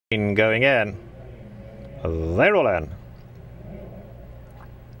Going in. They roll in.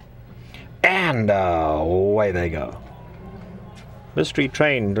 And away they go. Mystery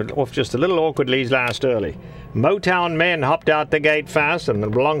Train off just a little awkwardly last early. Motown Men hopped out the gate fast and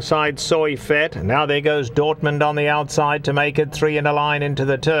alongside Soy Fett. Now there goes Dortmund on the outside to make it 3 in a line into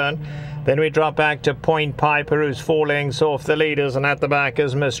the turn. Then we drop back to Point Piper, who's 4 lengths off the leaders, and at the back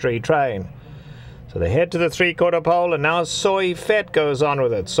is Mystery Train. So they head to the 3/4 pole, and now Soy Fett goes on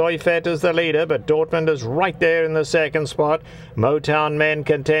with it. Soy Fett is the leader, but Dortmund is right there in the second spot. Motown Men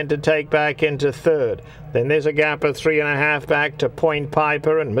content to take back into third. Then there's a gap of 3.5 back to Point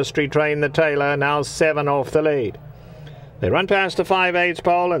Piper, and Mystery Train the Tailor now 7 off the lead. They run past the 5/8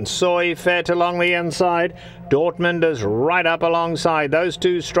 pole and Soy Fett along the inside. Dortmund is right up alongside. Those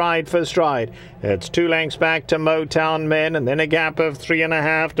two stride for stride. It's 2 lengths back to Motown Men and then a gap of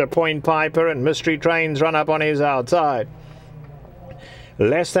 3.5 to Point Piper, and Mystery Train's run up on his outside.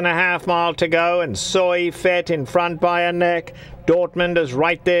 Less than a half mile to go and Soy Fett in front by a neck. Dortmund is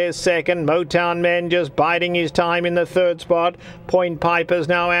right there second. Motown Men just biding his time in the third spot. Point Piper's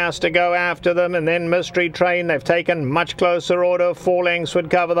now asked to go after them, and then Mystery Train. They've taken much closer order. 4 lengths would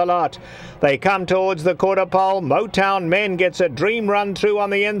cover the lot. They come towards the 1/4 pole. Motown Men gets a dream run through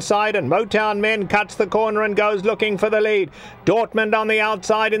on the inside, and Motown Men cuts the corner and goes looking for the lead. Dortmund on the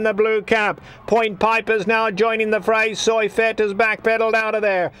outside in the blue cap. Point Piper's now joining the fray. Soy Fett is backpedaled out of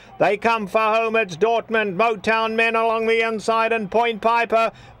there. They come for home. It's Dortmund. Motown Men along the inside and Point Piper,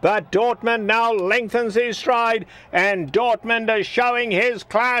 but Dortmund now lengthens his stride, and Dortmund is showing his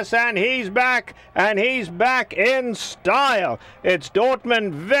class, and he's back in style. It's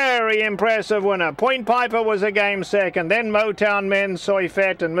Dortmund, very impressive winner. Point Piper was a game second, then Motown Men, Soy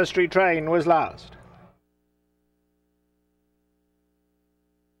Fett and Mystery Train was last.